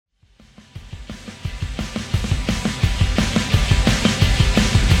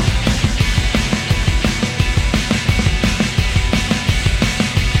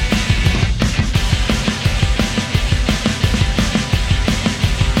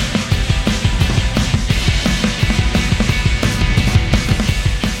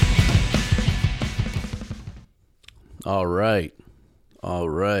All right. All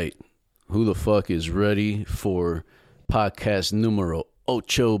right. Who the fuck is ready for podcast numero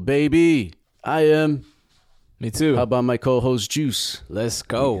ocho, baby? I am. Me too. How about my co-host Juice? Let's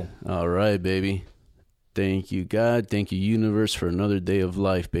go. All right, baby. Thank you, God. Thank you, universe, for another day of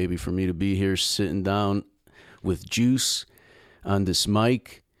life, baby, for me to be here sitting down with Juice on this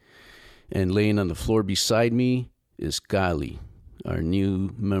mic, and laying on the floor beside me is Gali, our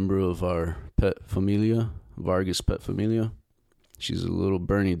new member of our pet familia, Vargas pet familia. She's a little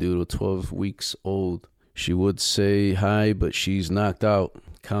Bernie doodle, 12 weeks old. She would say hi, but she's knocked out,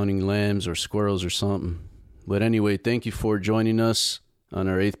 counting lambs or squirrels or something. But anyway, thank you for joining us on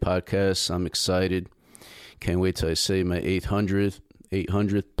our 8th podcast. I'm excited. Can't wait till I say my 800th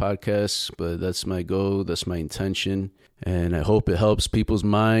podcast, but that's my goal. That's my intention. And I hope it helps people's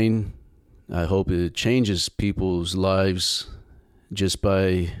mind. I hope it changes people's lives just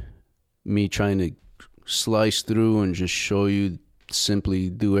by me trying to slice through and just show you simply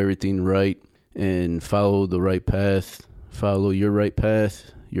do everything right and follow the right path. Follow your right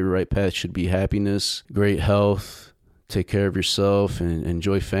path. Your right path should be happiness, great health, take care of yourself, and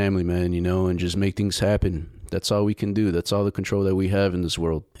enjoy family, man, and just make things happen. That's all we can do. That's all the control that we have in this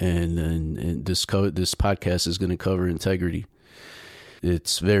world. And this podcast is going to cover integrity.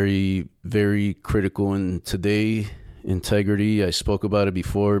 It's very, very critical in today. Integrity, I spoke about it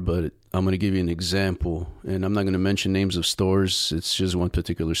before, but I'm going to give you an example. And I'm not going to mention names of stores. It's just one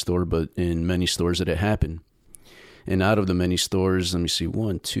particular store, but in many stores that it happened. And out of the many stores, let me see,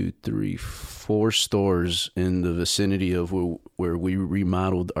 4 stores in the vicinity of where we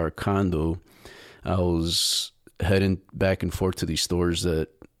remodeled our condo. I was heading back and forth to these stores that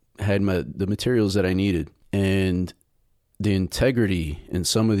had the materials that I needed. And the integrity in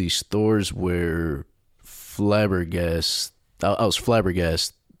some of these stores were flabbergasted. I was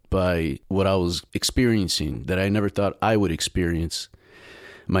flabbergasted by what I was experiencing that I never thought I would experience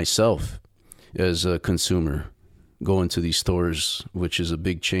myself as a consumer going to these stores, which is a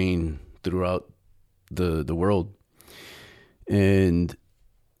big chain throughout the world. And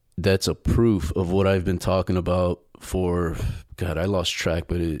that's a proof of what I've been talking about for, God, I lost track,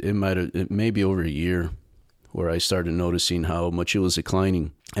 but it may be over a year, where I started noticing how much it was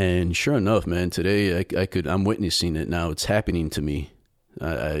declining. And sure enough, man, today I'm witnessing it now. It's happening to me.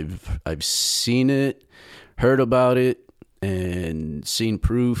 I've seen it, heard about it, and seen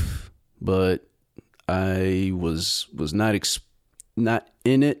proof, but I was not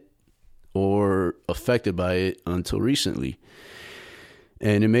in it or affected by it until recently.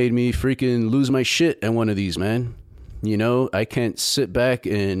 And it made me freaking lose my shit at one of these, man. I can't sit back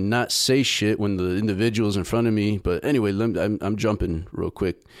and not say shit when the individual's in front of me. But anyway, I'm jumping real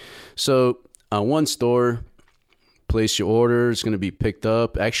quick. So on one store, place your order. It's going to be picked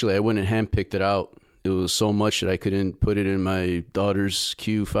up. Actually, I went and hand-picked it out. It was so much that I couldn't put it in my daughter's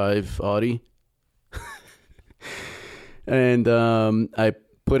Q5 Audi. And I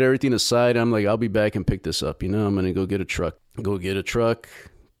put everything aside. I'm like, I'll be back and pick this up. I'm going to go get a truck,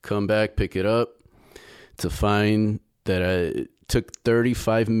 come back, pick it up, to find that it took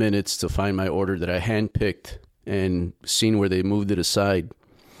 35 minutes to find my order that I handpicked and seen where they moved it aside.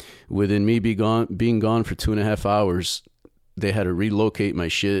 Within me being gone for 2.5 hours, they had to relocate my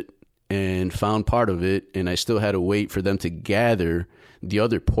shit and found part of it, and I still had to wait for them to gather the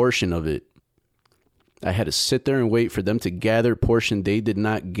other portion of it. I had to sit there and wait for them to gather portion they did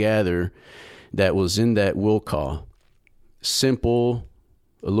not gather that was in that will call. Simple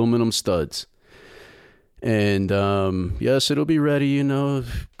aluminum studs. And yes, it'll be ready,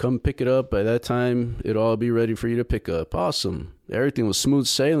 come pick it up. By that time, it'll all be ready for you to pick up. Awesome. Everything was smooth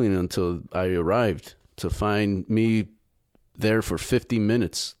sailing until I arrived, to find me there for 50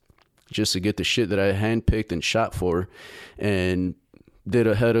 minutes just to get the shit that I handpicked and shot for, and did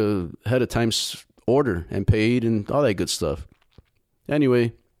a head of time order and paid and all that good stuff.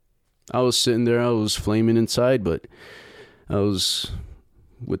 Anyway, I was sitting there. I was flaming inside, but I was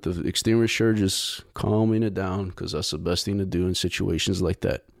with the extinguisher just calming it down, because that's the best thing to do in situations like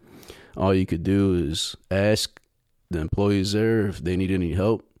that. All you could do is ask the employees there if they need any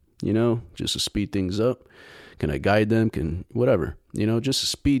help, just to speed things up. Can I guide them? Can whatever, just to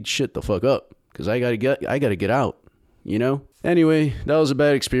speed shit the fuck up, because I gotta get out, Anyway, that was a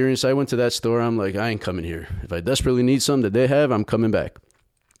bad experience. I went to that store. I'm like, I ain't coming here. If I desperately need something that they have, I'm coming back.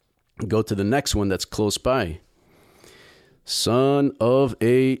 Go to the next one that's close by. Son of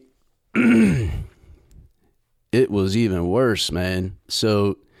a... It was even worse, man.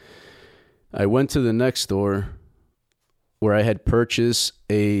 So I went to the next store where I had purchased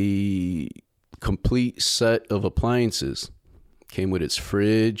a complete set of appliances. Came with its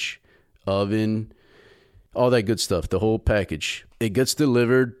fridge, oven, all that good stuff, the whole package. It gets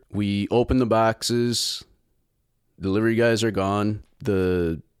delivered. We open the boxes. Delivery guys are gone.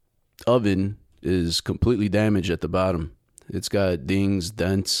 The oven is completely damaged at the bottom. It's got dings,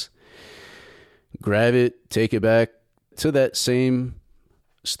 dents. Grab it, take it back to that same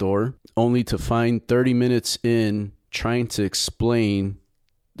store, only to find 30 minutes in trying to explain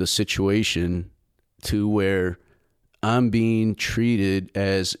the situation to where I'm being treated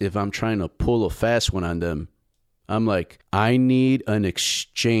as if I'm trying to pull a fast one on them. I'm like, I need an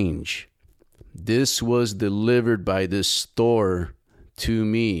exchange. This was delivered by this store to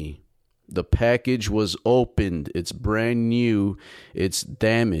me. The package was opened. It's brand new. It's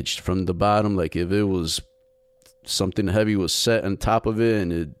damaged from the bottom. Like if it was something heavy was set on top of it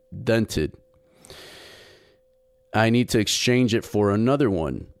and it dented. I need to exchange it for another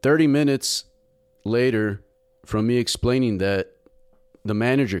one. 30 minutes later, from me explaining that, the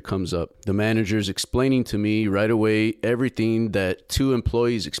manager comes up. The manager's explaining to me right away everything that two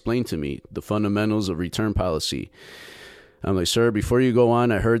employees explained to me, the fundamentals of return policy. I'm like, sir, before you go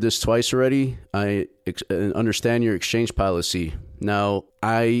on, I heard this twice already. I understand your exchange policy. Now,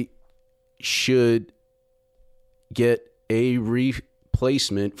 I should get a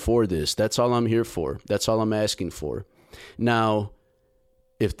replacement for this. That's all I'm here for. That's all I'm asking for. Now,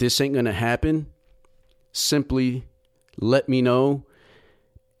 if this ain't going to happen, simply let me know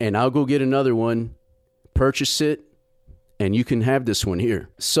and I'll go get another one, purchase it, and you can have this one here.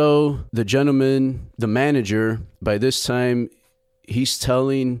 So the gentleman, the manager, by this time, he's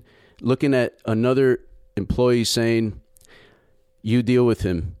looking at another employee saying, you deal with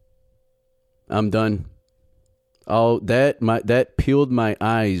him. I'm done. That peeled my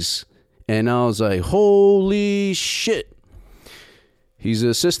eyes, and I was like, holy shit. He's the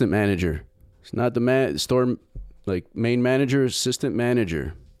assistant manager. It's not the store, like main manager, assistant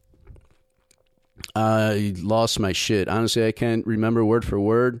manager. I lost my shit. Honestly, I can't remember word for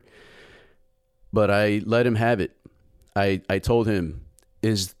word, but I let him have it. I told him,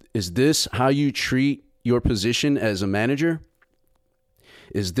 is this how you treat your position as a manager?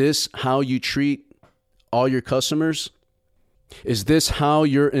 Is this how you treat all your customers? Is this how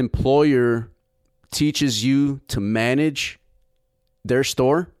your employer teaches you to manage their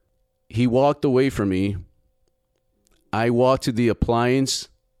store? He walked away from me. I walked to the appliance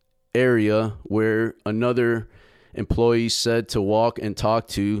area where another employee said to walk and talk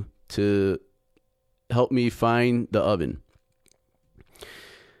to help me find the oven.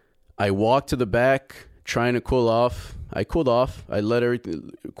 I walked to the back trying to cool off. I cooled off. I let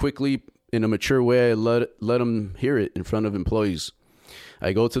everything quickly, in a mature way. I let them hear it in front of employees.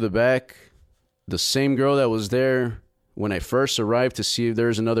 I go to the back. The same girl that was there when I first arrived to see if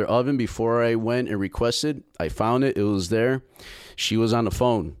there's another oven before I went and requested, I found it. It was there. She was on the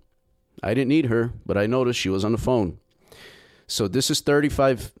phone. I didn't need her, but I noticed she was on the phone. So this is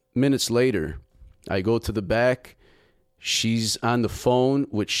 35 minutes later. I go to the back. She's on the phone,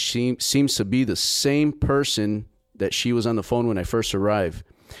 which seems to be the same person that she was on the phone when I first arrived.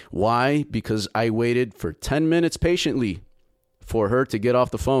 Why? Because I waited for 10 minutes patiently for her to get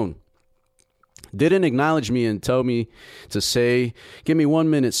off the phone. Didn't acknowledge me and tell me to say, give me 1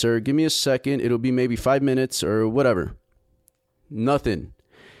 minute, sir. Give me a second. It'll be maybe 5 minutes or whatever. Nothing.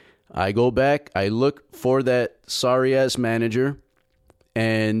 I go back. I look for that sorry-ass manager,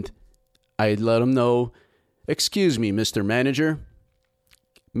 and I let him know, excuse me, Mr. Manager,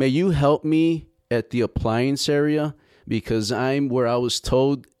 may you help me at the appliance area because I'm where I was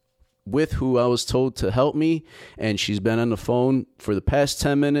told, with who I was told to help me, and she's been on the phone for the past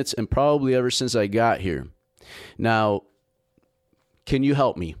 10 minutes and probably ever since I got here. Now, can you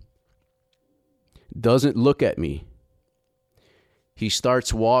help me? Doesn't look at me. He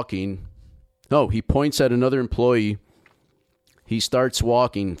starts walking. No, he points at another employee. He starts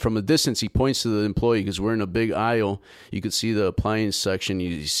walking. From a distance, he points to the employee because we're in a big aisle. You could see the appliance section.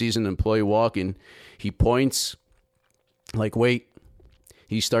 He sees an employee walking. He points, like, wait.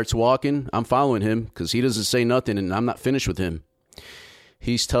 He starts walking. I'm following him because he doesn't say nothing, and I'm not finished with him.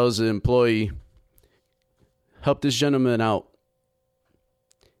 He tells the employee, help this gentleman out.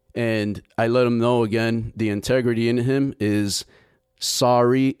 And I let him know again, the integrity in him is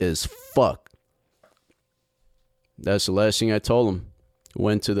sorry as fuck. That's the last thing I told him.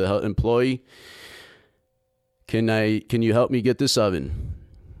 Went to the employee. Can you help me get this oven?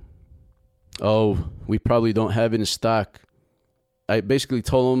 Oh, we probably don't have it in stock. I basically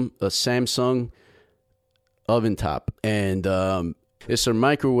told him a Samsung oven top. And it's a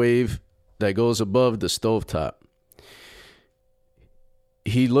microwave that goes above the stovetop.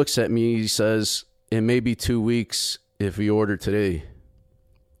 He looks at me. He says, it may be 2 weeks if we order today.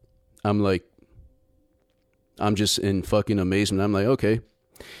 I'm like, I'm just in fucking amazement. I'm like, okay.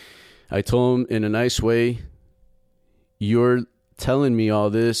 I told him in a nice way, you're telling me all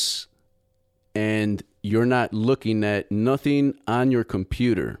this and you're not looking at nothing on your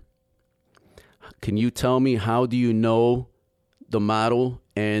computer. Can you tell me, how do you know the model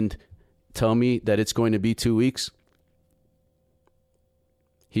and tell me that it's going to be 2 weeks?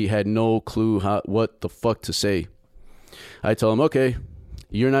 He had no clue what the fuck to say. I told him, okay,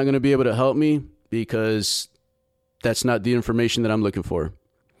 you're not going to be able to help me because that's not the information that I'm looking for.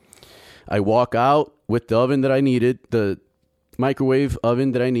 I walk out with the oven that I needed, the microwave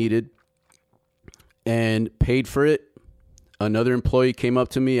oven that I needed, and paid for it. Another employee came up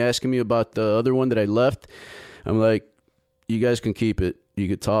to me asking me about the other one that I left. I'm like, you guys can keep it. You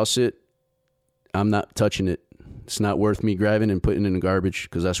could toss it. I'm not touching it. It's not worth me grabbing and putting it in the garbage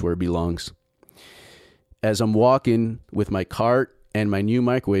because that's where it belongs. As I'm walking with my cart and my new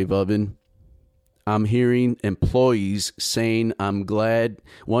microwave oven, I'm hearing employees saying, I'm glad.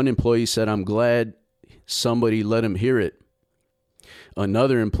 One employee said, I'm glad somebody let him hear it.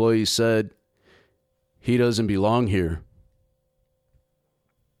 Another employee said, he doesn't belong here.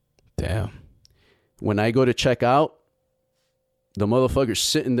 Damn. When I go to check out, the motherfucker's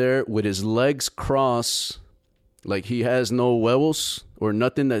sitting there with his legs crossed, like he has no huevos or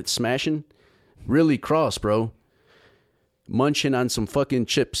nothing that's smashing. Really crossed, bro. Munching on some fucking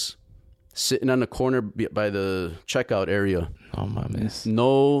chips. Sitting on the corner by the checkout area. Oh, my miss.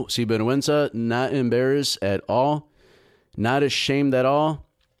 No sinvergüenza, not embarrassed at all. Not ashamed at all.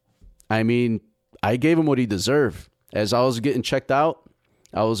 I mean, I gave him what he deserved. As I was getting checked out,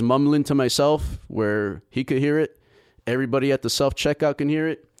 I was mumbling to myself where he could hear it. Everybody at the self-checkout can hear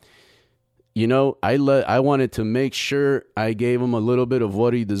it. You know, I wanted to make sure I gave him a little bit of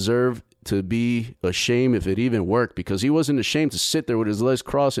what he deserved, to be ashamed if it even worked, because he wasn't ashamed to sit there with his legs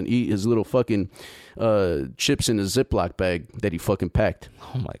crossed and eat his little fucking chips in a Ziploc bag that he fucking packed.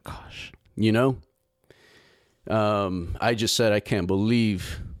 Oh, my gosh. You know? I just said, I can't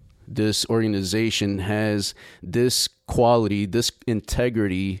believe this organization has this quality, this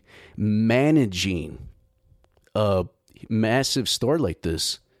integrity, managing a massive store like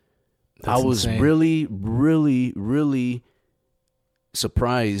this. That's I was insane. really, really, really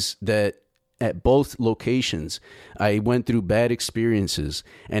surprised that at both locations I went through bad experiences,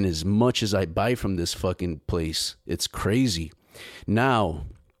 and as much as I buy from this fucking place, it's crazy. Now,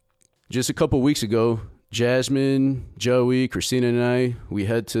 just a couple weeks ago, Jasmine, Joey, Christina, and I, we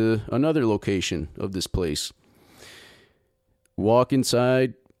head to another location of this place. Walk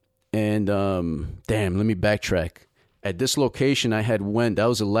inside, and damn, let me backtrack. At this location that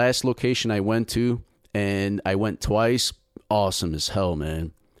was the last location I went to, and I went twice. Awesome as hell,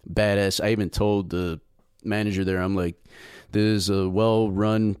 man. Badass. I even told the manager there, I'm like, this is a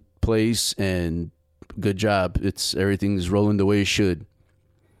well-run place, and good job. Everything's rolling the way it should.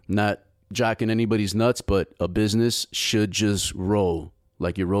 Not jocking anybody's nuts, but a business should just roll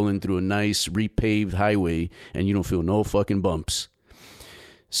like you're rolling through a nice repaved highway and you don't feel no fucking bumps.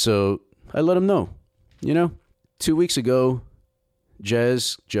 So I let them know, 2 weeks ago,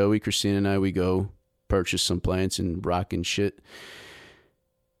 Jazz, Joey, Christina, and I, we go purchase some plants and rock and shit.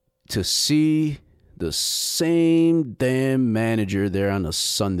 To see the same damn manager there on a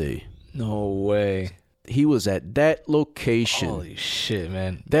Sunday. No way. He was at that location. Holy shit,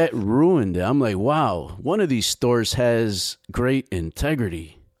 man. That ruined it. I'm like, wow, one of these stores has great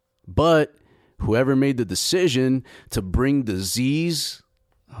integrity. But whoever made the decision to bring disease,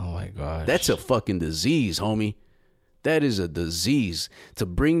 Oh, my gosh. that's a fucking disease, homie. That is a disease. To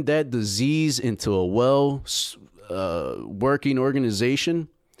bring that disease into a working organization,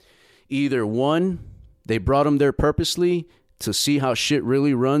 either one, they brought them there purposely to see how shit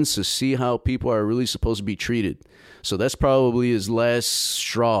really runs, to see how people are really supposed to be treated. So that's probably his last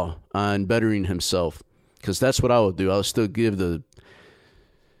straw on bettering himself, because that's what I would do. I'll still give the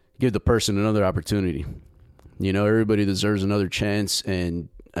person another opportunity. Everybody deserves another chance, and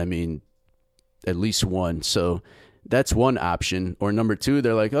I mean, at least one. So that's one option. Or number two,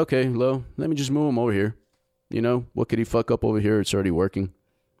 they're like, okay, let me just move him over here. What could he fuck up over here? It's already working.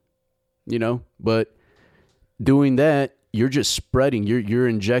 But doing that, you're just spreading. You're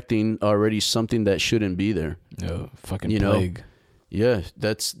injecting already something that shouldn't be there. No, fucking plague. Yeah,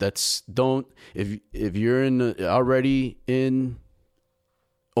 that's don't, if you're already in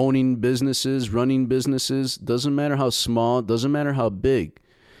owning businesses, running businesses, doesn't matter how small, doesn't matter how big,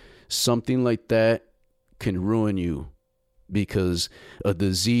 something like that can ruin you, because a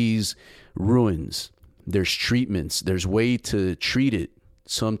disease ruins. There's treatments, there's way to treat it.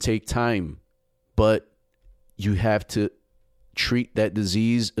 Some take time, but you have to treat that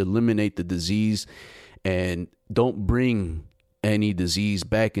disease, eliminate the disease, And don't bring any disease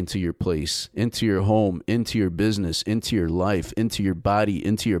back into your place, into your home, into your business, into your life, into your body,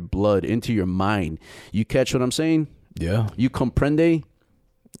 into your blood, into your mind. You catch what I'm saying? Yeah. You comprende?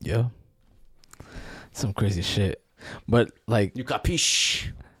 Yeah. Some crazy shit. But like, You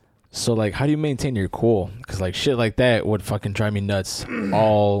capiche? so like, how do you maintain your cool? Because like shit like that would fucking drive me nuts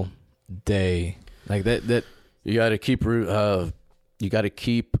all day. Like that. You got to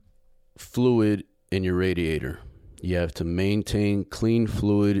keep fluid in your radiator. You have to maintain clean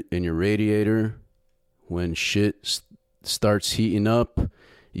fluid in your radiator. When shit starts heating up,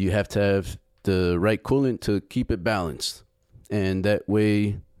 you have to have the right coolant to keep it balanced. And that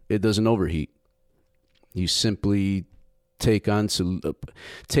way it doesn't overheat. You simply take on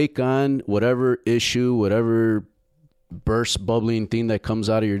whatever issue, whatever burst bubbling thing that comes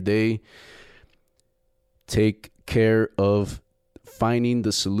out of your day. Take care of finding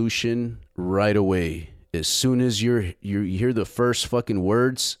the solution right away. As soon as you hear the first fucking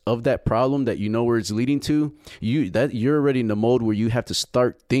words of that problem that you know where it's leading to, you're already in the mode where you have to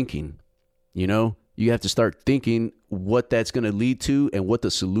start thinking. You know, you have to start thinking what that's going to lead to and what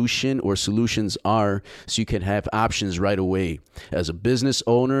the solution or solutions are, so you can have options right away. As a business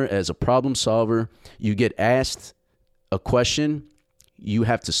owner, as a problem solver, you get asked a question, you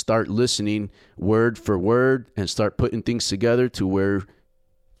have to start listening word for word and start putting things together to where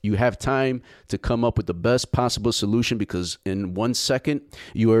you have time to come up with the best possible solution, because in 1 second,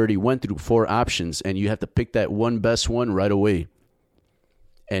 you already went through 4 options and you have to pick that one best one right away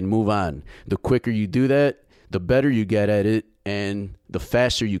and move on. The quicker you do that, the better you get at it, and the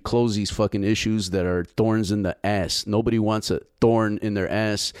faster you close these fucking issues that are thorns in the ass. Nobody wants a thorn in their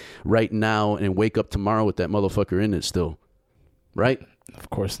ass right now and wake up tomorrow with that motherfucker in it still, right? Of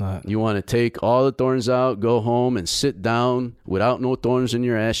course not. You want to take all the thorns out, go home and sit down without no thorns in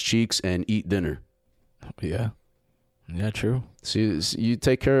your ass cheeks and eat dinner. Yeah. Yeah, true. See, you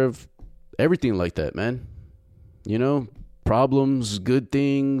take care of everything like that, man. You know, problems, good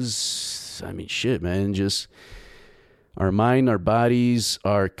things. I mean, shit, man. Just our mind, our bodies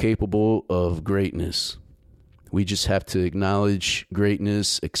are capable of greatness. We just have to acknowledge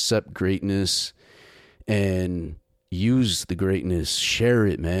greatness, accept greatness, and use the greatness, share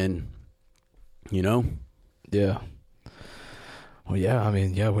it, man. You know? Yeah. Well, yeah, I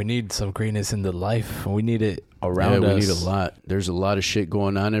mean, yeah, we need some greatness in the life. We need it around us. Yeah, we need a lot. There's a lot of shit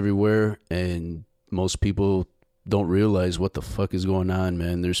going on everywhere, and most people don't realize what the fuck is going on,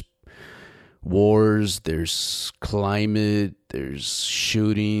 man. There's wars, there's climate, there's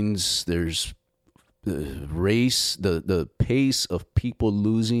shootings, there's the race, the pace of people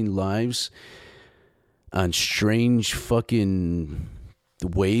losing lives on strange fucking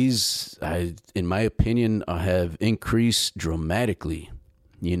ways, in my opinion, have increased dramatically,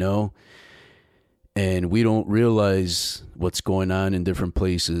 you know? And we don't realize what's going on in different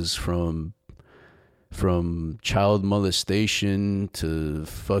places, from child molestation to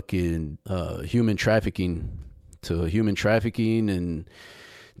fucking human trafficking, and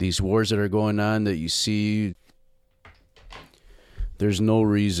these wars that are going on that you see. There's no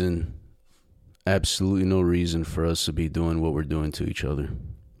reason, absolutely no reason for us to be doing what we're doing to each other.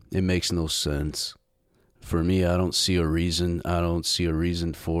 It makes no sense. For me, I don't see a reason. I don't see a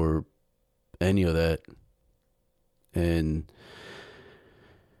reason for any of that. And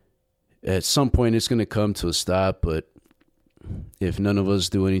at some point, it's going to come to a stop, but if none of us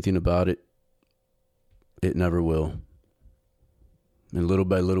do anything about it, it never will. And little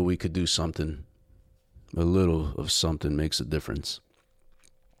by little, we could do something. A little of something makes a difference.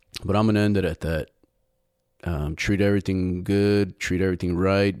 But I'm going to end it at that. Treat everything good, treat everything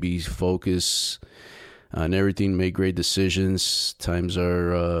right, be focused on everything, make great decisions. Times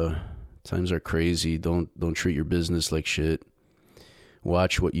are crazy. Don't treat your business like shit.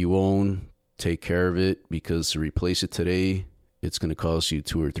 Watch what you own, take care of it, because to replace it today, it's going to cost you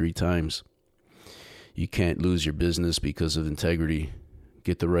 2 or 3 times. You can't lose your business because of integrity.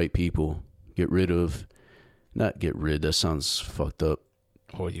 Get the right people. Not get rid, that sounds fucked up.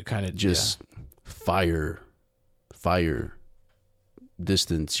 Well, you kind of just fire,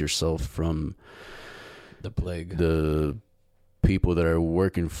 distance yourself from the plague, the people that are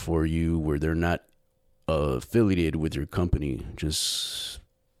working for you where they're not affiliated with your company. Just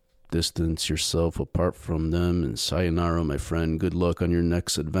distance yourself apart from them, and sayonara, my friend. Good luck on your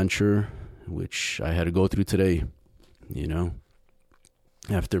next adventure, which I had to go through today, you know.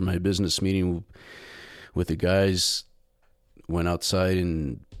 After my business meeting with the guys, went outside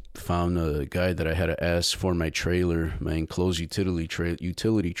and found a guy that I had to ask for my trailer, my enclosed utility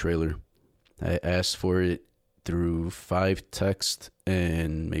trailer. I asked for it through 5 texts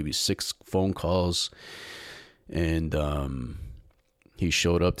and maybe 6 phone calls. And he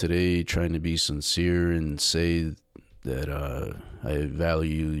showed up today trying to be sincere and say that I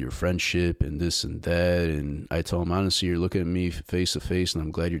value your friendship and this and that. And I told him, honestly, you're looking at me face to face, and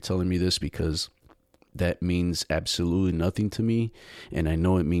I'm glad you're telling me this because that means absolutely nothing to me. And I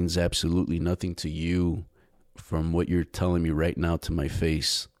know it means absolutely nothing to you from what you're telling me right now to my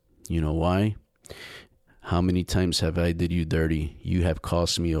face. You know why? How many times have I did you dirty? You have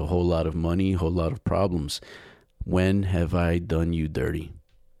cost me a whole lot of money, a whole lot of problems. When have I done you dirty?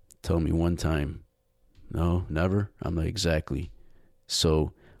 Tell me one time. No, never? I'm like, exactly.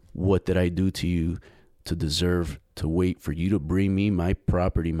 So what did I do to you to deserve to wait for you to bring me my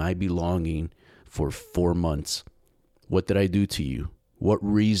property, my belonging for 4 months? What did I do to you? What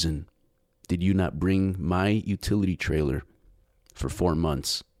reason did you not bring my utility trailer for 4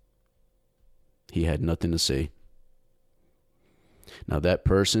 months? He had nothing to say. Now that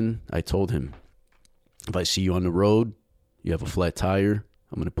person, I told him, if I see you on the road, you have a flat tire,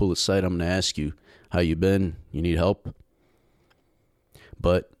 I'm going to pull aside, I'm going to ask you, how you been? You need help?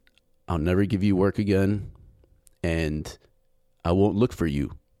 But I'll never give you work again, and I won't look for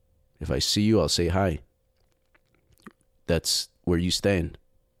you. If I see you, I'll say hi. That's where you stand.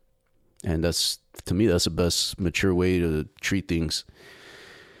 And that's, to me, that's the best mature way to treat things.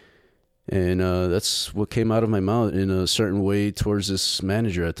 And that's what came out of my mouth in a certain way towards this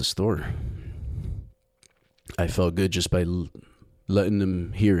manager at the store. I felt good just by letting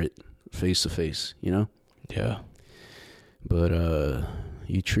them hear it face to face, you know? Yeah. But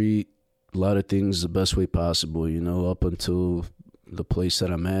you treat a lot of things the best way possible, you know, up until the place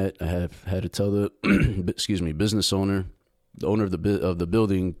that I'm at. I have had to tell the business owner, the owner of the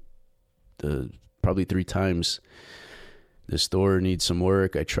building, probably 3 times, the store needs some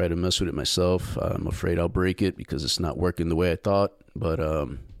work. I try to mess with it myself. I'm afraid I'll break it because it's not working the way I thought, but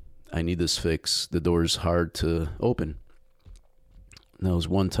I need this fix. The door's hard to open. That was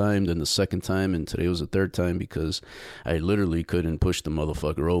 1 time, then the 2nd time, and today was the 3rd time because I literally couldn't push the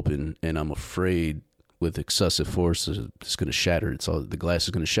motherfucker open, and I'm afraid with excessive force it's going to shatter. The glass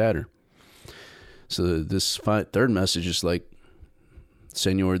is going to shatter. So this 3rd message is like,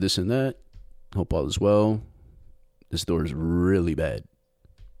 Senor, this and that. Hope all is well. This door is really bad.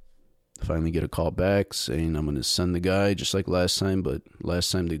 Finally get a call back saying I'm going to send the guy just like last time, but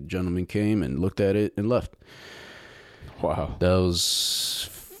last time the gentleman came and looked at it and left. Wow. That was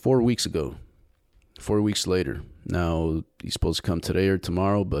 4 weeks ago. 4 weeks later. Now, he's supposed to come today or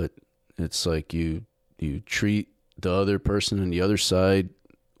tomorrow, but it's like you treat the other person on the other side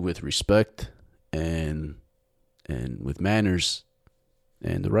with respect and with manners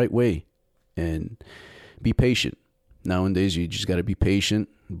and the right way, and be patient. Nowadays, you just got to be patient,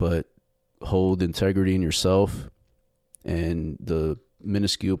 but hold integrity in yourself, and the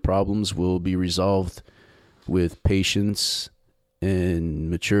minuscule problems will be resolved with patience and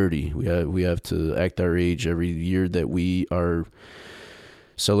maturity. We have to act our age every year that we are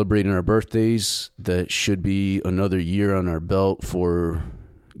celebrating our birthdays. That should be another year on our belt for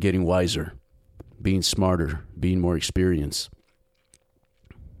getting wiser, being smarter, being more experienced.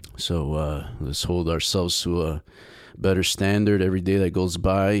 So let's hold ourselves to a better standard every day that goes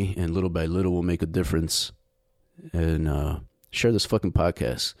by, and little by little we'll make a difference. And share this fucking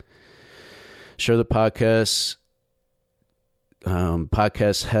podcast. Share the podcast.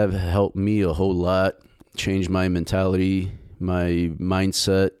 Podcasts have helped me a whole lot, change my mentality, my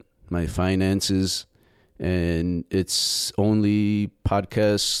mindset, my finances, and it's only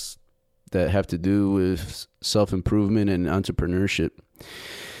podcasts that have to do with self-improvement and entrepreneurship.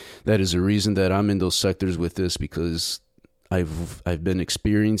 That is the reason that I'm in those sectors with this, because I've been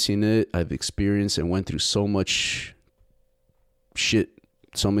experiencing it. I've experienced and went through so much shit,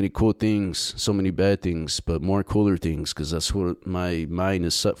 so many cool things, so many bad things, but more cooler things, because that's what my mind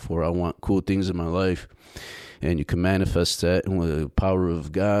is set for. I want cool things in my life, and you can manifest that with the power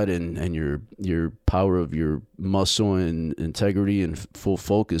of God and your power of your muscle and integrity and full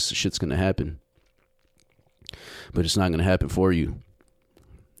focus. Shit's gonna happen, but it's not gonna happen for you.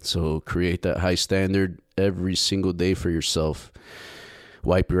 So create that high standard every single day for yourself.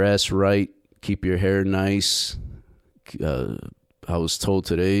 Wipe your ass right. Keep your hair nice. I was told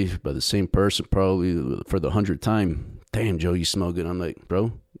today by the same person, probably for the 100th time, damn, Joe, you smell good. I'm like,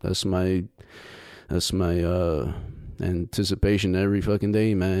 bro, that's my anticipation every fucking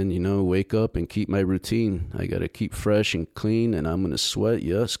day, man. You know, wake up and keep my routine. I got to keep fresh and clean, and I'm going to sweat,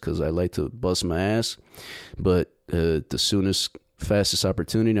 yes, because I like to bust my ass. But the fastest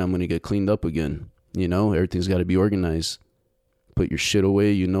opportunity, I'm going to get cleaned up again. You know, everything's got to be organized. put your shit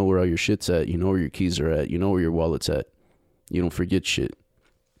away. You know where all your shit's at. You know where your keys are at. You know where your wallet's at. You don't forget shit.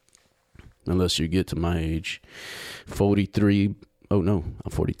 Unless you get to my age. 43. Oh, no.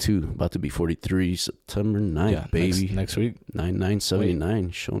 I'm 42. About to be 43 September 9th, baby. Next week.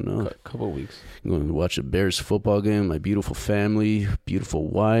 9/9/79. Showing up. Couple of weeks. I'm going to watch a Bears football game. My beautiful family. Beautiful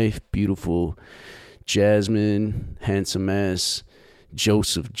wife. Beautiful Jasmine. Handsome ass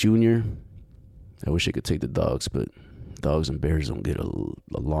Joseph Jr. I wish I could take the dogs, but dogs and bears don't get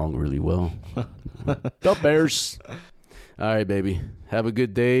along really well. The Bears. All right, baby. Have a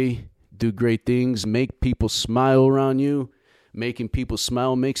good day. Do great things. Make people smile around you. Making people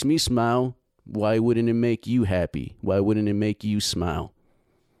smile makes me smile. Why wouldn't it make you happy? Why wouldn't it make you smile?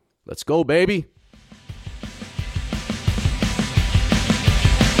 Let's go, baby.